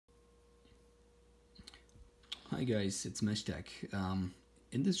Hi guys, it's Meshtag.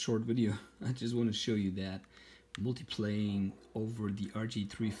 In this short video, I just want to show you that multiplaying over the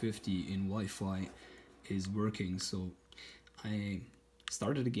RG350 in Wi-Fi is working. So I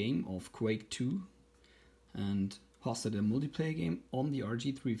started a game of Quake 2 and hosted a multiplayer game on the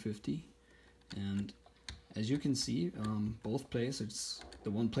RG350, and as you can see, both players, it's the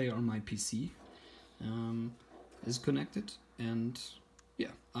one player on my PC is connected, and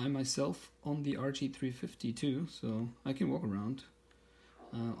yeah, I myself on the RG350 too, so I can walk around.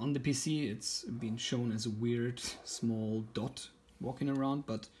 On the PC it's been shown as a weird small dot walking around,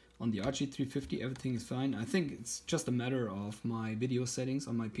 but on the RG350 everything is fine. I think it's just a matter of my video settings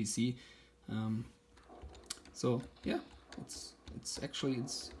on my PC. So yeah, it's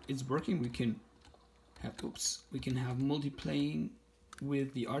working. We can have multiplaying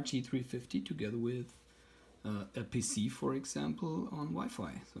with the RG350 together with a PC, for example, on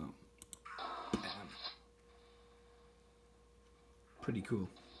Wi-Fi. So pretty cool.